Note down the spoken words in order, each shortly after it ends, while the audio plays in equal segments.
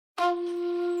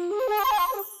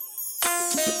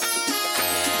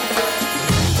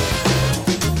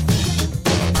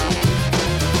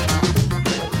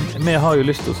Vi har jo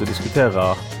lyst til å diskutere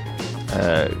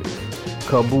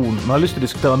karbon. Vi har lyst til å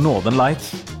diskutere Northern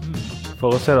Lights,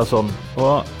 for å se det sånn.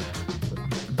 Og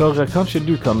Børre, kanskje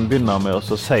du kan begynne med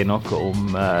å si noe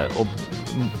om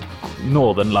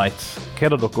Northern Lights. Hva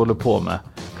er det dere holder på med?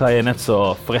 Hva er nett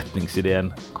så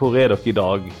forretningsideen? Hvor er dere i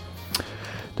dag?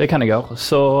 Det kan jeg gjøre.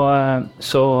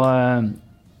 Så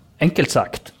enkelt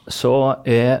sagt, så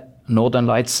er Northern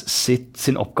Lights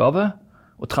sin oppgave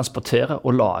å transportere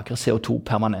og lagre CO2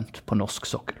 permanent på norsk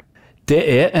sokkel. Det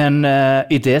er en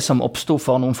idé som oppstod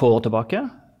for noen få år tilbake.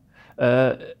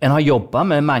 En har jobbet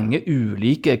med mange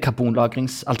ulike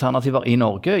karbonlagringsalternativer i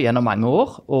Norge gjennom mange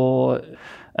år, og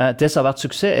det som har vært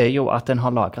suksess er jo at en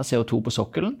har lagret CO2 på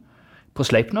sokkelen, på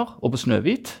Sleipner og på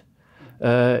Snøhvit,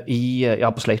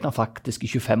 på Sleipner faktisk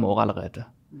i 25 år allerede.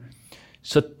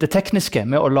 Så det tekniske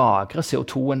med å lagre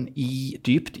CO2-en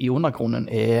dypt i undergrunnen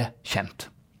er kjent.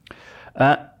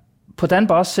 På den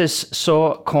basis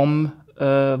så kom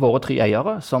våre 3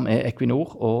 eiere, som er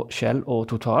Equinor og Shell og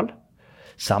Total,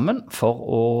 sammen for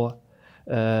å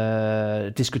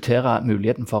diskutere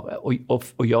muligheten for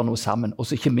å gjøre noe sammen,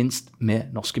 også ikke minst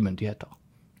med norske myndigheter,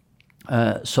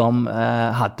 som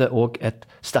hadde også et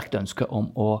sterkt ønske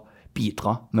om å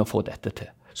bidra med å få dette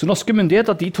til. Så norske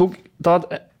myndigheter de tok da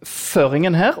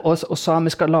føringen her og sa at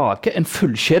vi skal lage en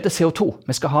fullkjede CO2.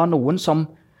 Vi skal ha noen som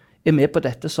er med på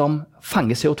dette som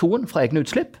fanger CO2-en fra egne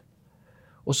utslipp,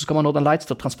 og så skal man Northern Lights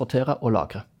til å transportere og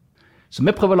lagre. Så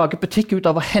vi prøver å lage butikk ut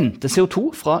av å hente CO2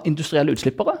 fra industrielle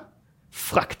utslippere,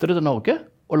 frakte det til Norge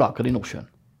og lagre det i Nordsjøen.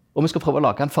 Og vi skal prøve å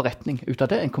lage en forretning ut av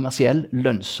det, en kommersiell,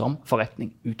 lønnsom forretning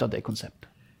ut av det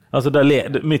konseptet. Altså,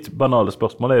 mitt banale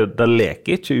spørsmål er jo, det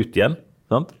leker ikke ut igjen,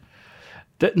 sant?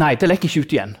 Nei, det lekker ikke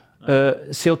ut igjen.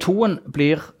 CO2-en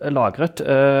blir lagret.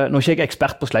 Nå er ikke jeg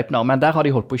ekspert på Sleipner, men der har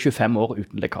de holdt på i 25 år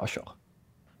uten lekkasjer.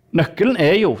 Nøkkelen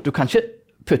er jo, du kan ikke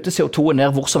putte CO2-en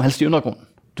ned hvor som helst i undergrunnen.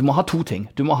 Du må ha 2 ting.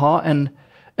 Du må ha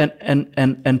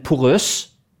en porøs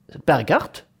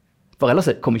bergart, for ellers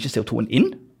kommer ikke CO2-en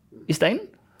inn i steinen.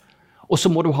 Og så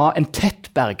må du ha en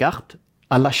tett bergart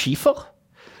à la skifer,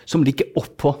 som ligger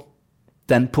oppå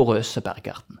den porøse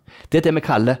bergarten. Det er det vi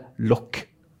kaller lokk.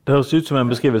 Det høres ut som en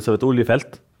beskrivelse av et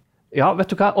oljefelt. Ja,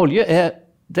 vet du hva? Olje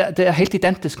det er helt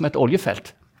identisk med et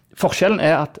oljefelt. Forskjellen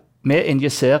er at vi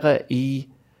injiserer i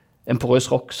en porøs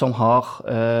rock som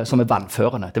er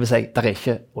vannførende. Det vil si, det er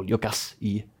ikke olje og gass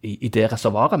i det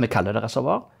reservaret. Vi kaller det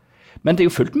reservar. Men det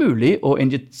er jo fullt mulig å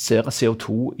injisere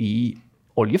CO2 i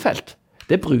oljefelt.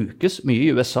 Det brukes mye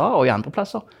i USA og i andre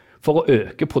plasser for å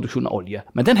øke produksjonen av olje.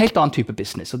 Men det er en helt annen type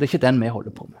business, og det er ikke den vi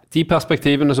holder på med. De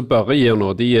perspektivene som Børre gir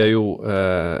nå, de er jo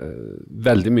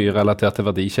veldig mye relatert til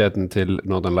verdikjeden til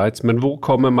Northern Lights. Men hvor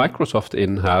kommer Microsoft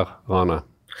inn her, Rane?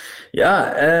 Ja,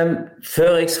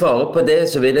 før jeg svarer på det,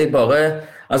 så vil jeg bare...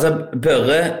 Altså,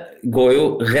 Børre går jo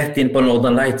rett inn på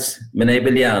Northern Lights, men jeg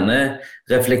vil gjerne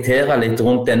reflektere litt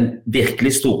rundt den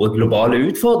virkelig store globale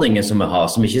utfordringen som vi har,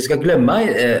 som vi ikke skal glemme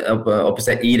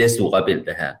i det store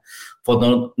bildet her. For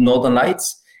Northern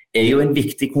Lights er jo en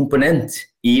viktig komponent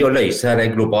i å løse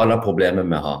det globale problemet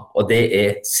vi har, og det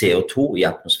er CO2 i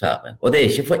atmosfæren. Og det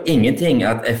er ikke for ingenting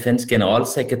at FNs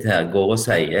generalsekretær går og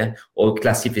sier og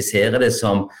klassifiserer det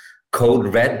som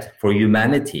Code Red for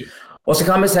Humanity. Og så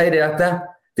kan vi si det at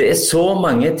det er så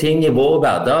mange ting i vår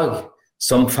hverdag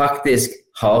som faktisk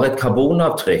har et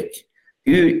karbonavtrykk.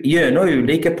 Gjennom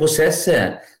ulike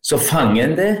prosesser så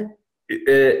fanger det,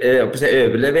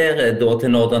 overleverer da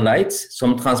til Northern Lights,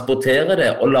 som transporterer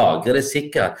det og lagrer det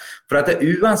sikkert. For at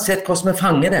uansett hvordan vi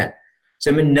fanger det, så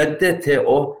er vi nødt til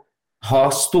å ha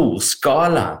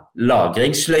storskala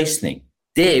lagringsløsning.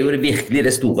 Det er jo virkelig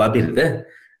det store bildet,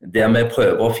 der vi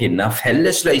prøver å finne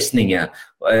fellesløsninger.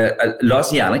 La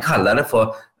oss gjerne kalle det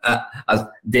for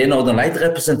det Northern Lights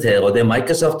representerer, og det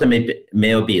Microsoft er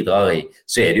med og bidrar i,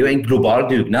 så er det jo en global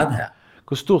dugnad her.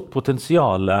 Hvor stort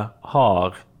potensial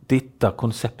har dette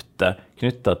konseptet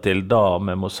knyttet til da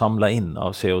vi må samle inn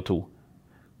av CO2?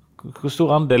 Hvor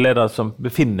stor andel er det som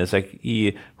befinner seg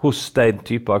hos den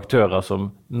type aktører som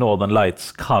Northern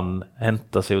Lights kan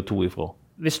hente CO2 ifra?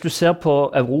 Hvis du ser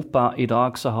på Europa i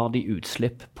dag, så har de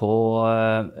utslipp på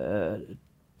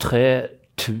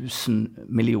 3000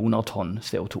 millioner tonn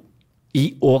CO2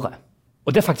 i året.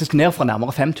 Og det er faktisk ned fra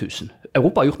nærmere 5000.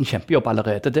 Europa har gjort en kjempejobb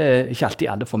allerede, det er ikke alltid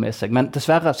alle får med seg. Men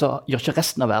dessverre så gjør ikke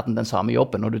resten av verden den samme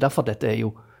jobben, og det er derfor vi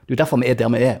er der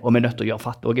vi er, og vi er nødt til å gjøre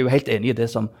fatt. Og jeg er jo helt enig i det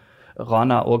som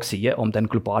Rana også sier om den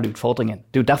globale utfordringen.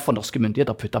 Det er jo derfor norske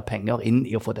myndigheter putter penger inn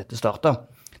i å få dette startet.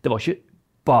 Det var ikke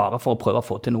bare for å prøve å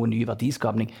få til noe ny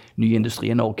verdiskapning, ny industri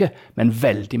i Norge, men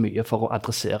veldig mye for å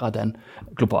adressere den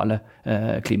globale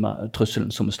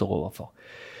klimatrusselen som vi står overfor.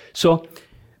 Så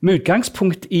med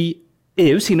utgangspunkt i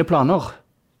EU sine planer,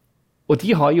 og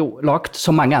de har jo lagt,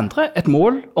 som mange andre, et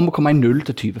mål om å komme i null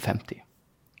til 2050.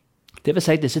 Det vil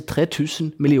si disse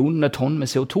 3000 millionene tonn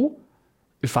med CO2,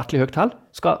 ufattelig høyt tall,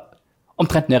 skal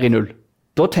omtrent ned i null.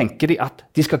 Da tenker de at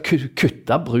de skal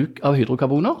kutte bruk av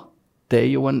hydrokarboner. Det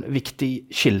er jo en viktig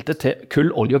kilde til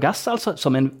kull, olje og gass, altså,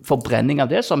 som en forbrenning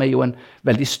av det, som er jo en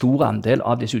veldig stor andel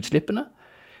av disse utslippene.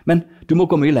 Men du må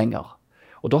gå mye lenger.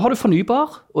 Og da har du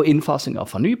fornybar og innfasing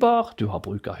av fornybar, du har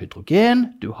bruk av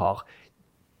hydrogen, du har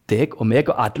deg og meg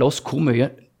og alle oss hvor mye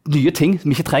nye ting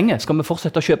vi ikke trenger, skal vi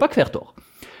fortsette å kjøpe hvert år.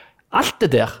 Alt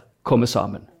det der kommer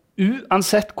sammen.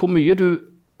 Uansett hvor mye du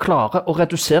klarer å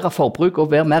redusere forbruk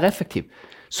og være mer effektiv,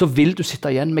 så vil du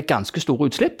sitte igjen med ganske store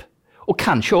utslipp. Og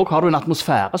kanskje også har du en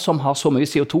atmosfære som har så mye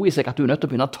CO2 i seg at du er nødt til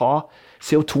å begynne å ta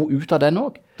CO2 ut av den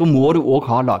også. Da må du også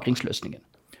ha lagringsløsningen.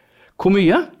 Hvor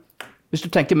mye? Hvis du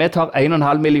tenker vi tar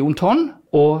 1,5 million tonn,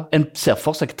 og en ser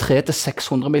for seg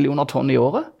 300-600 millioner tonn i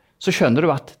året, så skjønner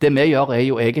du at det vi gjør er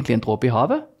jo egentlig en dråpe i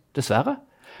havet, dessverre.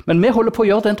 Men vi holder på å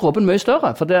gjøre den dråpen mye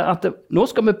større, for nå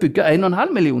skal vi bygge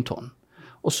 1,5 million tonn.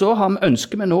 Og så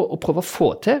ønsker vi nå å prøve å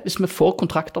få til, hvis vi får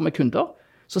kontrakter med kunder,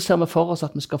 så ser vi for oss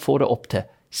at vi skal få det opp til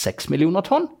 6 millioner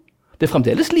tonn. Det er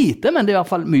fremdeles lite, men det er i hvert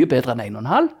fall mye bedre enn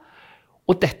 1,5.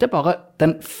 Og dette er bare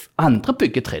den andre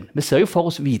byggetrinn. Vi ser jo for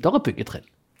oss videre byggetrinn,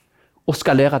 og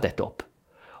skalere dette opp.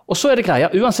 Og så er det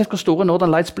greia, uansett hvor store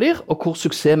Northern Lights blir, og hvor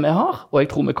suksess vi har, og jeg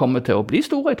tror vi kommer til å bli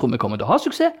store, jeg tror vi kommer til å ha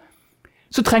suksess,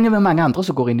 så trenger vi mange andre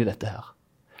som går inn i dette her.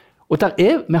 Og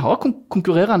vi har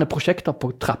konkurrerende prosjekter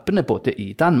på trappene både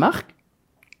i Danmark,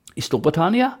 i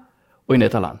Storbritannia og i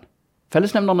Nederland.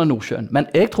 Fellesnevnerne Nordsjøen. Men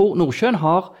jeg tror Nordsjøen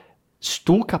har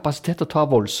stor kapasitet til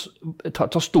å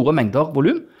ta store mengder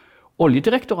volum.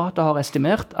 Oljedirektoratet har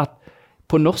estimert at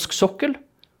på norsk sokkel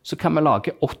så kan vi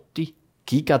lage 80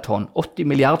 gigatonn, 80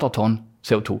 milliarder tonn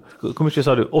CO2. Hvor mye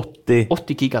sa du?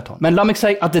 80 gigatonn. Men la meg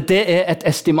si at det er et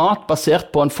estimat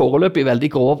basert på en foreløpig veldig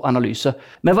grov analyse.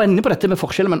 Vi var inne på dette med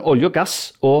forskjellen mellom olje og gass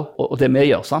og det vi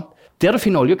gjør, sant? Der du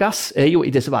finner olje og gass er jo i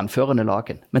disse vannførende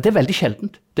lagene. Men det er veldig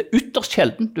sjeldent. Det er ytterst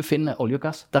sjeldent du finner olje og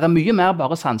gass. Det er mye mer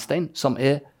bare sandstein som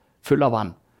er full av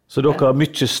vann. Så dere har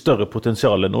mye større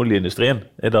potensial enn oljeindustrien,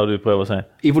 er det du prøver å si?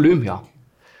 I volum, ja.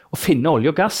 Å finne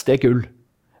olje og gass, det er gull.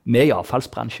 Vi er i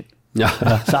avfallsbransjen. Ja.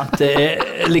 Det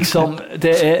er liksom,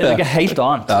 det er noe helt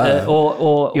annet.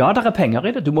 Og ja, det er penger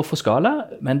i det, du må få skala,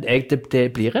 men det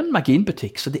blir en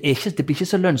marginbutikk, så det blir ikke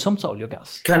så lønnsomt som olje og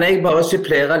gass. Kan jeg bare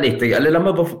supplere litt, eller la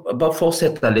meg bare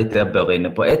fortsette litt der jeg bør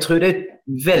inne på. Jeg tror det er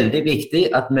veldig viktig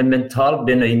at vi mentalt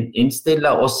begynner å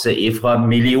innstille oss fra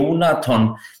millioner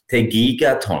tonn til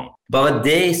gigatonn. Bare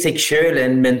det i seg selv er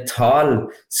en mental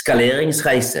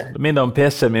skaleringsreise. Det minner om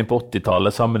PC-en min på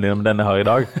 80-tallet sammenlignet med denne her i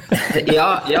dag.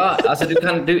 ja, altså du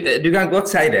kan godt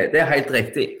si det. Det er helt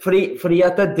riktig. Fordi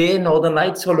at det Northern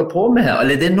Lights holder på med her,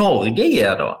 eller det Norge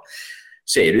gjør da,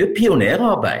 så er det jo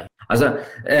pionerarbeid. Altså,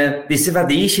 disse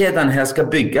verdikjedene her skal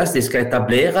bygges, de skal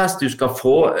etableres, du skal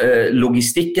få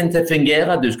logistikken til å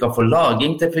fungere, du skal få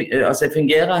lagring til å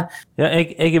fungere. Ja,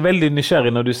 jeg er veldig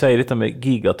nysgjerrig når du sier dette med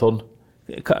gigatonn.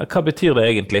 Hva betyr det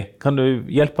egentlig? Kan du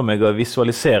hjelpe meg å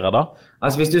visualisere det?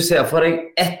 Altså hvis du ser for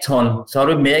deg 1 tonn, så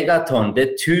har du megatonn, det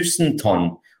er 1000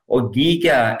 tonn, og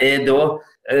giga er da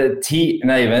 10...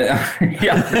 Nei, men...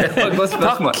 ja, det var et godt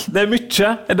spørsmål. Takk, det er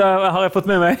mye, det har jeg fått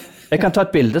med meg. Jeg kan ta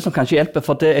et bilde som kanskje hjelper,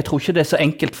 for jeg tror ikke det er så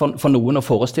enkelt for noen å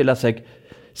forestille seg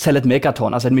selv et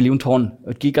megatonn, altså 1 million tonn,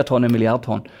 et gigatonn, 1 milliard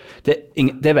tonn. Det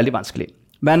er veldig vanskelig.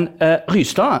 Men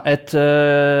Rystad, et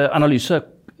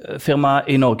analysefirma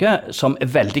i Norge som er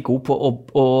veldig god på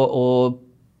å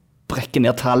brekke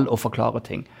ned tall og forklare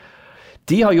ting.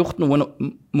 De har gjort noen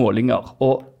målinger,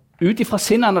 og ut ifra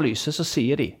sin analyse så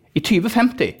sier de, i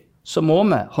 2050 så må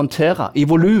vi håndtere i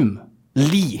volum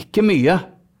like mye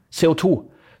CO2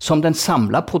 som den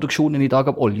samlede produksjonen i dag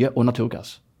av olje og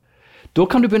naturgass. Da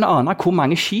kan du begynne å ane hvor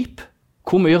mange skip,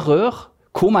 hvor mye rør,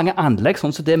 hvor mange anlegg,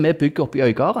 sånn som det vi bygger opp i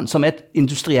Øygarden, som er et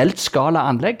industrielt skala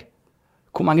anlegg.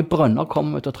 Hvor mange brønner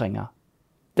kommer vi til å trenge?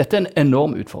 Dette er en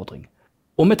enorm utfordring.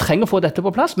 Og vi trenger å få dette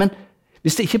på plass, men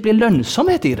hvis det ikke blir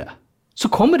lønnsomhet i det, så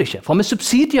kommer det ikke. For med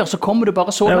subsidier så kommer det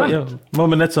bare så langt. Ja. Må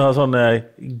vi nett så ha sånne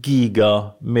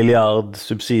gigamilliard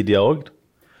subsidier også?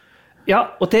 Ja,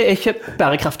 og det er ikke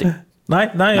bærekraftig. Nei,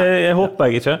 jeg håper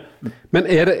jeg ikke. Men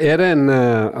er det en,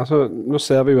 altså nå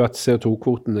ser vi jo at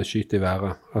CO2-kvotene skyter i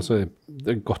været. Altså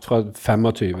det er gått fra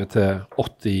 25 til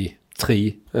 83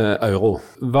 euro.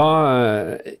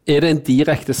 Er det en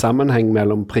direkte sammenheng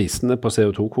mellom prisene på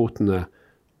CO2-kvotene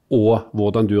og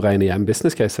hvordan du regner hjem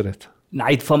business-caset ditt?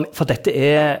 Nei, for dette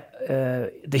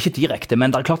det er ikke direkte,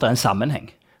 men det er klart det er en sammenheng.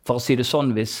 For å si det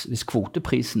sånn, hvis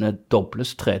kvoteprisene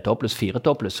dobles, tredobles,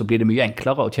 firedobles, så blir det mye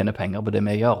enklere å tjene penger på det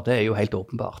vi gjør. Det jo helt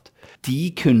åpenbart. De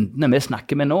kundene vi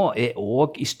snakker med nå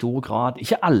også i stor grad,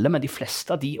 ikke alle, men de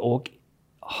fleste, de også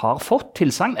har fått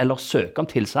tilsagn eller søker om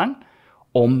tilsagn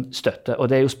om støtte,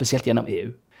 og det jo spesielt gjennom EU.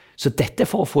 Så dette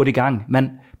for å få det i gang.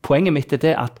 Men poenget mitt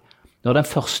det at når den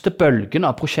første bølgen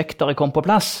av prosjekter kommet på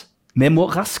plass, vi må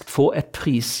raskt få et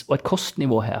pris- og et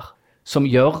kostnivå her som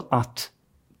gjør at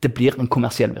det blir en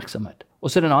kommersiell virksomhet. Og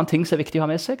så det en annen ting som viktig å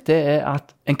ha med seg, det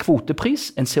at en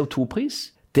kvotepris, en CO2-pris,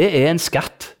 det en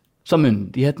skatt som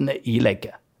myndighetene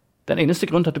ilegger. Den eneste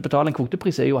grunnen til at du betaler en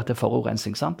kvotepris jo at det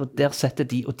forurensning, sant? Og der setter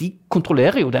og de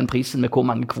kontrollerer jo den prisen med hvor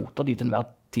mange kvoter de til enhver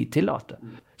tid tillater.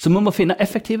 Så vi må finne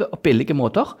effektive og billige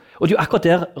måter, og det jo akkurat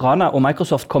der Rana og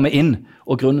Microsoft kommer inn,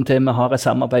 og grunnen til at vi har et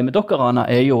samarbeid med dere, Rana,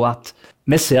 jo at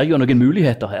vi ser jo noen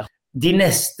muligheter her. De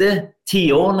neste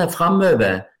 10 årene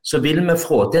fremover så vil vi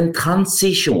få til en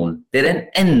transisjon. Det den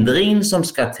endringen som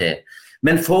skal til.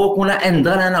 Men for å kunne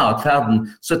endre den atferden,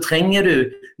 så trenger du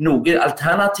noe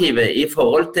alternativer i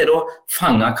forhold til å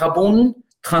fange karbonen,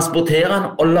 transportere den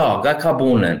og lage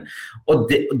karbonen. Og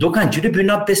da kan ikke du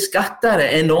begynne å beskatte det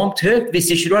enormt høyt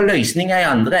hvis ikke du har løsninger i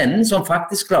andre enden som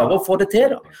faktisk klarer å få det til.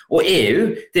 Og EU,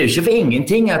 det jo ikke for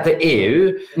ingenting at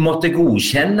EU måtte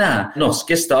godkjenne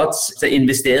norske stats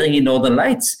investering i Northern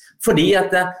Lights, fordi at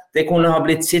det kunne ha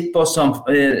blitt sett på som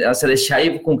det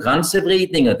skjev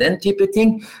konkurransevridning og den type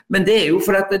ting. Men det jo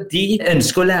fordi at de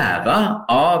ønsker å lære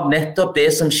av nettopp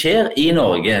det som skjer i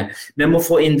Norge. Vi må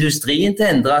få industrien til å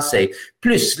endre seg.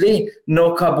 Plutselig,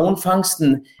 når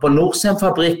karbonfangsten på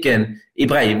Norcem-fabrikken i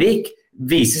Breivik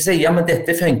viser seg, ja, men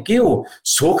dette funker jo,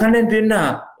 så kan den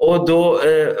begynne å da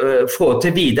få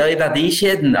til videre i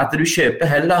verdikjeden at du kjøper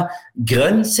heller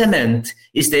grønn sement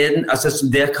i stedet, altså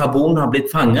der karbon har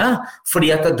blitt fanget, fordi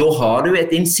at da har du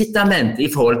et incitament i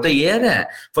forhold til å gjøre det.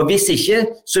 For hvis ikke,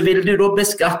 så vil du da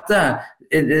beskatte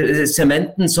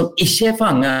sementen som ikke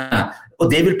fanget,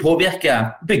 og det vil påvirke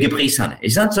byggeprisene.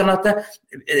 Ikke sant? Sånn at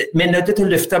vi nødt til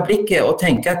å løfte blikket og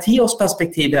tenke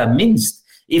 10-årsperspektivet minst,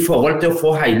 i forhold til å få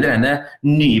hele denne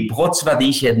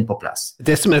nybrottsverdikjeden på plass.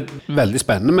 Det som veldig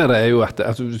spennende med det jo at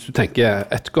hvis du tenker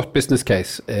et godt business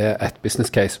case et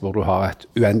business case hvor du har et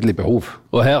uendelig behov.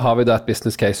 Og her har vi da et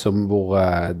business case hvor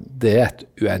det et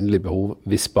uendelig behov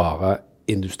hvis bare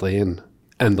industrien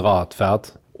endrer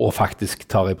atferd og faktisk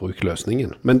tar i bruk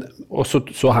løsningen. Men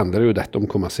også, så handler det jo dette om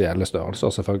kommersielle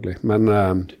størrelser, selvfølgelig. Men,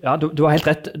 ja, du har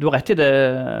helt rett. Du har rett i det,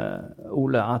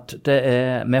 Ole, at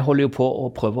vi holder jo på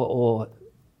å prøve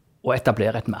å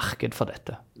etablere et marked for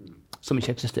dette, som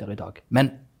ikke eksisterer i dag.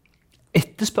 Men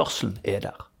etterspørselen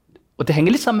der. Og det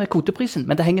henger litt sammen med kvoteprisen,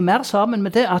 men det henger mer sammen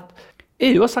med det at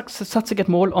EU har satt seg et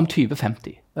mål om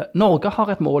 2050. Norge har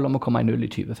et mål om å komme i null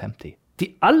i 2050. De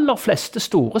aller fleste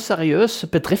store, seriøse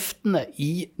bedriftene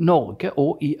i Norge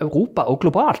og i Europa og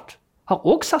globalt har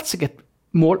også satt seg et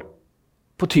mål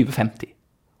på 2050.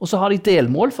 Og så har de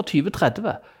delmål for 2030.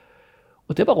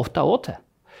 Og det bare 8 år til.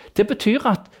 Det betyr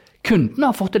at kundene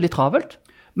har fått det litt travelt,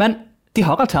 men de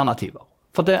har alternativer.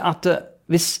 For det at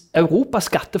hvis Europa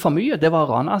skatter for mye, det var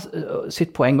Rana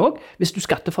sitt poeng også, hvis du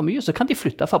skatter for mye, så kan de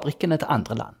flytte fabrikkene til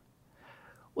andre land.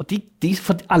 Og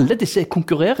for alle disse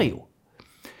konkurrerer jo.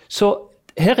 Så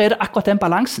her det akkurat den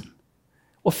balansen.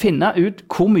 Å finne ut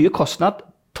hvor mye kostnad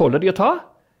tåler de å ta.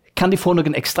 Kan de få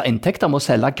noen ekstra inntekter med å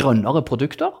selge grønnere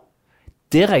produkter?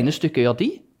 Det regnestykket gjør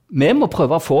de. Vi må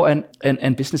prøve å få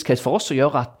en business case for oss som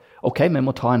gjør at ok, vi må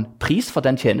ta en pris for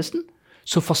den tjenesten,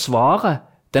 så forsvarer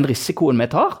den risikoen vi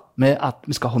tar med at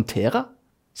vi skal håndtere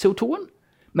CO2-en.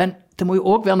 Men det må jo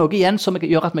også være noe igjen som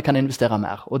gjør at vi kan investere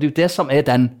mer. Og det jo det som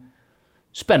den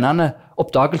spennende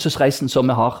oppdagelsesreisen som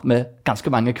vi har med ganske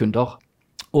mange kunder.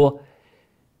 Og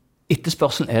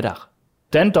etterspørselen der.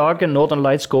 Den dagen Northern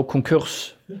Lights går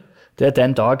konkurs, det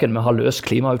den dagen vi har løst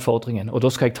klimautfordringen, og da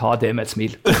skal jeg ta det med et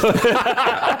smil.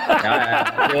 Ja,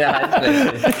 det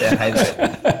helt riktig.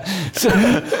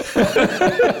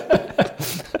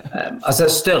 Altså,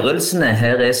 størrelsene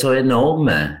her så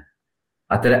enorme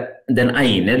at den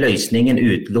ene løsningen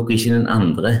utelukker ikke den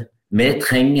andre. Vi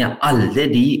trenger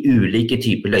alle de ulike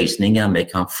typer løsninger vi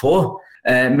kan få.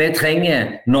 Vi trenger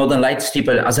Northern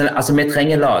Lights-type, altså vi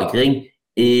trenger lagring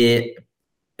i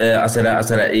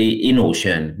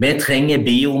Nordsjøen. Vi trenger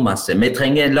biomasse, vi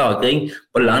trenger lagring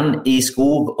på land, i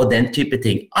skog og den type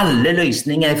ting. Alle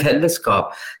løsninger i fellesskap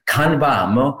kan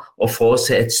være med å få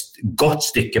seg et godt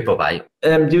stykke på vei.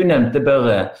 Du nevnte,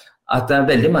 Børre, at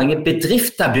veldig mange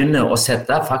bedrifter begynner å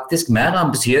sette faktisk mer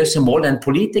ambisiøse mål enn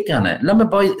politikerne. La meg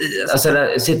bare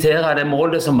sitere det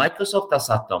målet som Microsoft har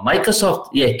satt om.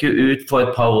 Microsoft gikk jo ut for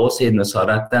et par år siden og sa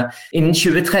at innen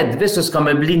 2030 så skal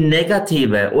vi bli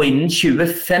negative, og innen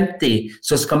 2050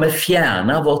 så skal vi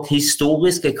fjerne vårt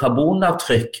historiske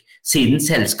karbonavtrykk siden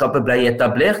selskapet ble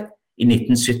etablert i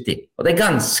 1970. Og det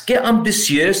ganske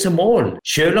ambisiøse mål.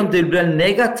 Selv om du blir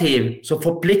negativ, så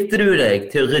forplikter du deg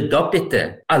til å rydde opp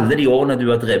etter alle de årene du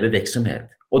har drevet virksomhet.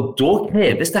 Og da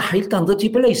kreves det helt andre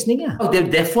typer løsninger. Og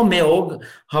det derfor vi også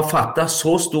har fattet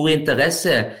så stor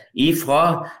interesse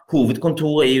fra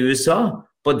hovedkontoret i USA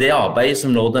på det arbeidet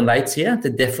som Northern Lights gjør.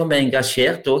 Det derfor vi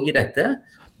engasjert også i dette.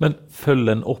 Men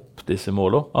følger en opp disse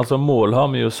målene? Altså mål har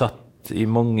vi jo satt i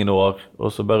mange år, og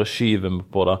så bare skyver vi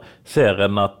på det. Ser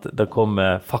en at det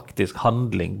kommer faktisk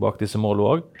handling bak disse målene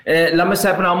også? La meg si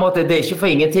på en annen måte, det ikke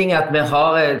for ingenting at vi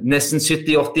har nesten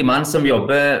 70-80 mann som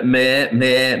jobber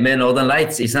med Northern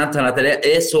Lights, ikke sant? Sånn at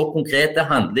det så konkrete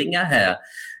handlinger her,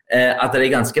 at det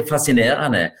ganske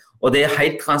fascinerende. Og det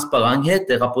helt transparenthet,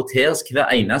 det rapporteres hver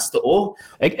eneste år.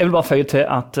 Jeg vil bare føye til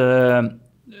at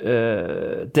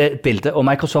det bildet, og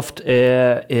Microsoft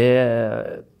er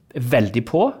veldig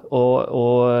på,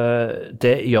 og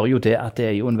det gjør jo det at det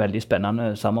er jo en veldig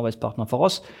spennende samarbeidspartner for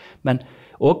oss, men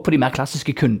også på de mer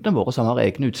klassiske kundene våre som har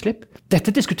egne utslipp.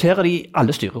 Dette diskuterer de i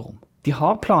alle styrerom. De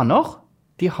har planer,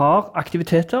 de har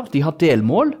aktiviteter, de har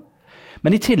delmål,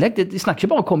 men i tillegg, de snakker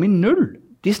ikke bare om å komme i null,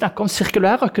 de snakker om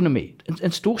sirkulærøkonomi.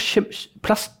 En stor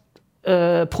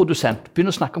plastprodusent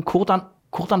begynner å snakke om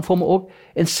hvordan får vi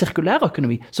også en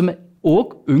sirkulærøkonomi som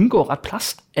og unngår at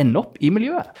plast ender opp i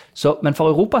miljøet. Men for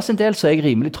Europas del så er jeg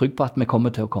rimelig trygg på at vi kommer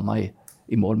til å komme i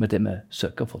mål med det vi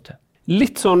søker å få til.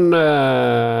 Litt sånn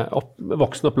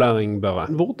voksenopplæring, Børre.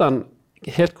 Hvordan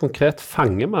helt konkret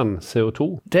fanger man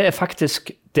CO2? Det er faktisk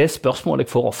det spørsmålet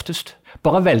jeg får oftest.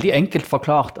 Bare veldig enkelt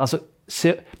forklart. Altså,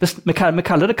 vi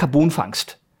kaller det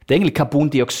karbonfangst. Det er egentlig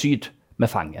karbondioksid vi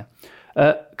fanger.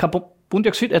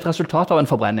 Karbondioksid er et resultat av en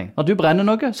forbrenning. Når du brenner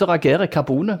noe, så reagerer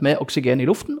karbonet med oksygen i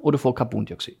luften, og du får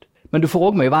karbondioksid. Men du får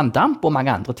også mye vanndamp og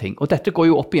mange andre ting. Og dette går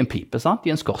jo opp i en pipe, sant?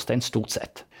 I en skorstein stort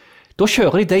sett. Da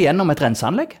kjører de det gjennom et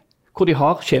renseanlegg, hvor de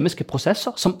har kjemiske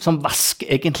prosesser som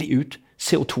vasker egentlig ut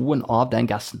CO2-en av den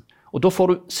gassen. Og da får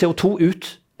du CO2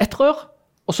 ut et rør,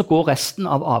 og så går resten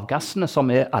av avgassene, som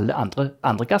er alle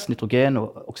andre gass, nitrogen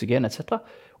og oksygen etc.,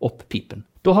 opp pipen.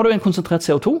 Da har du en konsentrert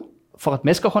CO2. For at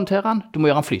vi skal håndtere den, du må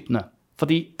gjøre den flytende.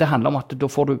 Fordi det handler om at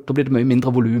da blir det mye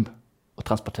mindre volum å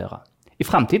transportere. I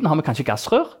fremtiden har vi kanskje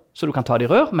gassrør, så du kan ta det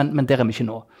i rør, men der er vi ikke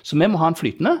nå. Så vi må ha den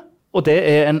flytende, og det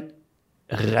er en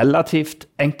relativt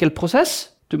enkel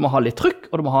prosess. Du må ha litt trykk,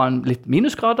 og du må ha litt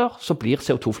minusgrader, så blir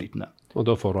CO2 flytende. Og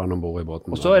da får du den ombord i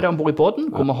båten? Og så er det ombord i båten,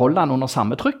 hvor vi holder den under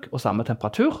samme trykk og samme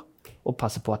temperatur, og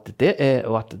passer på at det er,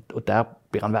 og der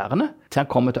blir den værende, til han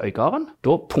kommer til øygarden.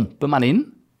 Da pumper man inn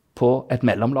på et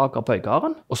mellomlager på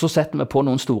øygarden, og så setter vi på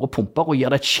noen store pumper og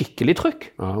gir det et skikkelig trykk.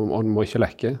 Ja, og den må ikke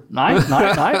lekke? Nei,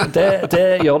 det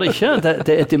gjør det ikke.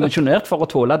 Det er dimensjonert for å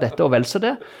tåle dette og vel så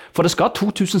det. For det skal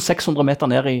 2600 meter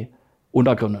ned i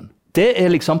undergrunnen. Det er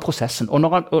liksom prosessen. Og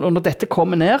når dette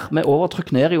kommer ned, med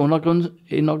overtrykk ned i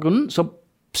undergrunnen, så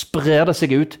sprer det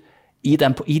seg ut i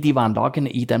de vannlagene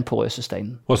i den porøse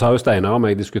steinen. Og så har jo Steinar og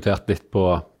meg diskutert litt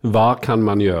på hva kan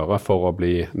man gjøre for å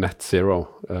bli net zero.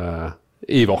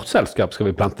 I vårt selskap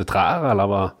skal vi plante trær,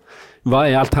 eller hva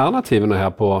er alternativene her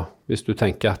på, hvis du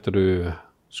tenker at du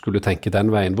skulle tenke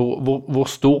den veien? Hvor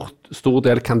stor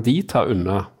del kan de ta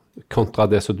unna kontra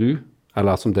det som du,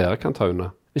 eller som dere kan ta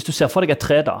unna? Hvis du ser for deg et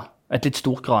tre da, et litt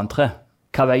stort grantre,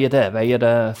 hva veier det? Veier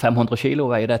det 500 kilo?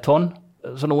 Veier det et tonn?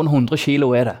 Så noen 100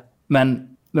 kilo er det.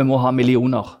 Men vi må ha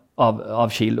millioner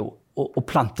av kilo. Og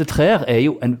plantetrær er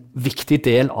jo en viktig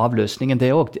del av løsningen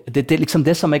det også. Det er liksom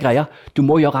det som er greia. Du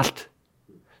må gjøre alt.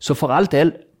 Så for all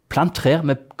del, plant trær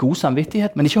med god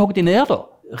samvittighet, men ikke hogg de ned da.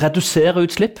 Redusere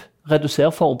utslipp, redusere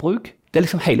forbruk. Det er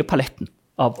liksom hele paletten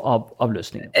av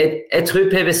løsningen. Jeg tror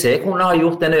PwC kunne ha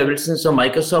gjort den øvelsen som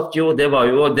Microsoft gjorde. Det var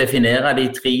jo å definere de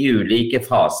 3 ulike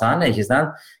fasene, ikke sant?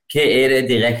 Hva er det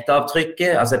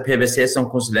direkteavtrykket? Altså PwC som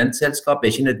konsulentselskap er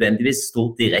ikke nødvendigvis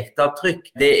stort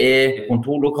direkteavtrykk. Det er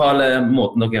kontorlokale,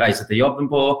 måten dere reiser til jobben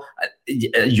på,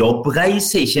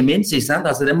 jobbreise ikke minst, ikke sant?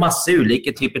 Altså det er masse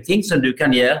ulike typer ting som du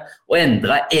kan gjøre og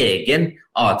endre egen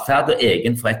atferd og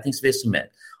egen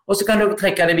forretningsvirksomhet. Og så kan du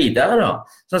trekke det videre da.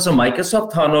 Sånn som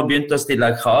Microsoft har nå begynt å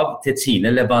stille krav til sine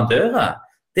leverandører.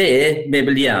 Det er, vi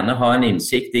vil gjerne ha en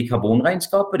innsikt i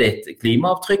karbonregnskapet ditt,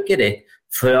 klimaavtrykket ditt,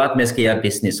 før at vi skal gjøre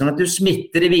business, sånn at du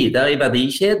smitter det videre i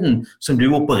verdikjeden som du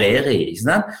opererer i, ikke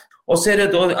sant? Og så det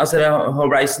da, altså det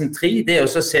Horizon 3, det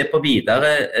også å se på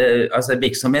videre altså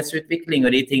virksomhetsutvikling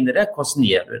og de tingene der, hvordan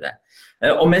gjør du det?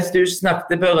 Og mens du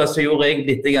snakket, Børre, så gjorde jeg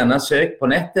litt grann søk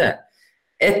på nettet.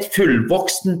 Et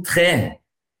fullvoksen tre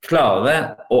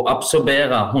klarer å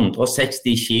absorbere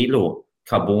 160 kilo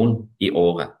karbon i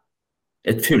året.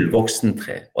 Et fullvoksen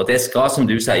tre. Og det skal, som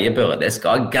du sier, Børre, det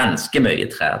skal ganske mye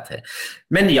trær til.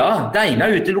 Men ja, det ene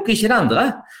utelukker ikke det andre.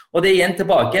 Og det igjen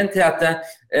tilbake til at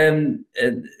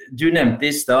du nevnte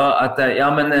i sted at ja,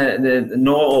 men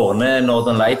nå ordner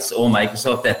Northern Lights og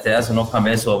Microsoft dette, så nå kan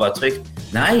vi sove trygt.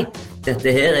 Nei, dette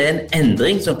her en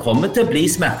endring som kommer til å bli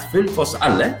smertefull for oss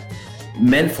alle.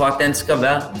 Men for at den skal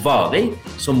være varig,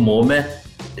 så må vi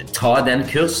ta den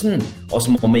kursen, og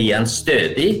så må vi gi den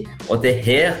stødig. Og det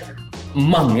her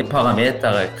mange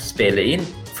parametere spiller inn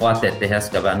for at dette her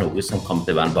skal være noe som kommer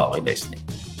til å være en varig løsning.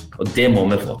 Og det må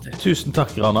vi få til. Tusen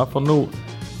takk, Rana, for nå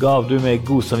gav du meg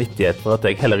god samvittighet for at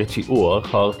jeg heller ikke i år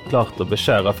har klart å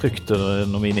beskjære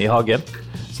fruktene mine i hagen.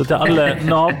 Så til alle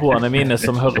naboene mine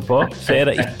som hører på, så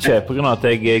det ikke på grunn av at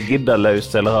jeg er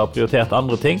giddeløs eller har prioritert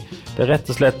andre ting. Det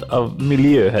rett og slett av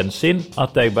miljøhensyn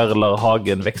at jeg bare lar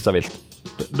hagen vekse vilt.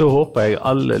 Da håper jeg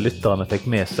alle lytterne fikk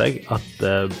med seg at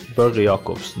Børre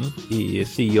Jakobsen,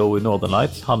 CEO i Northern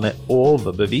Lights, han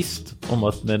overbevist om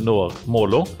at vi når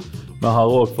målet. Vi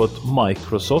har også fått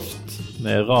Microsoft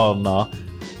med Rana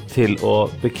til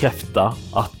å bekrefte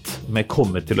at vi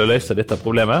kommer til å løse dette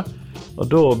problemet. Og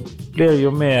da blir jo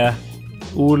med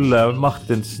Ole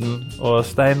Martinsen og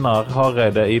Steinar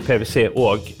Hareide i PwC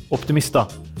og optimister.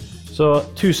 Så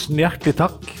tusen hjertelig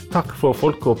takk. Takk for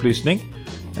folkeopplysning.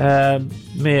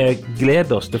 Vi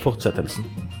gleder oss til fortsettelsen.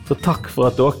 Så takk for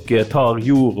at dere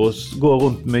går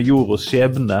rundt med jordas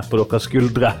skjebne på deres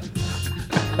skuldre.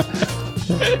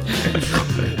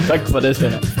 Takk for det,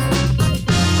 Steinar.